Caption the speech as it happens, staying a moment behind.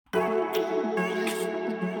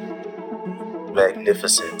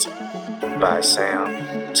Magnificent by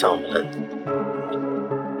Sam Tumblin.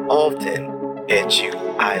 Often at you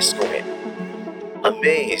I squint,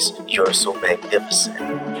 amazed you're so magnificent,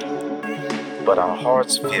 but our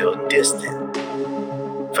hearts feel distant.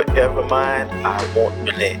 Forever mine I won't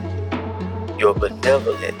relent, your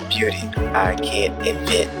benevolent beauty I can't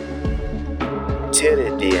invent. Till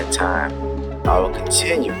the day and time I will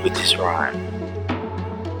continue with this rhyme.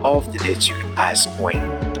 Often at you I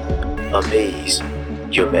squint, amazed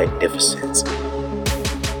your magnificence.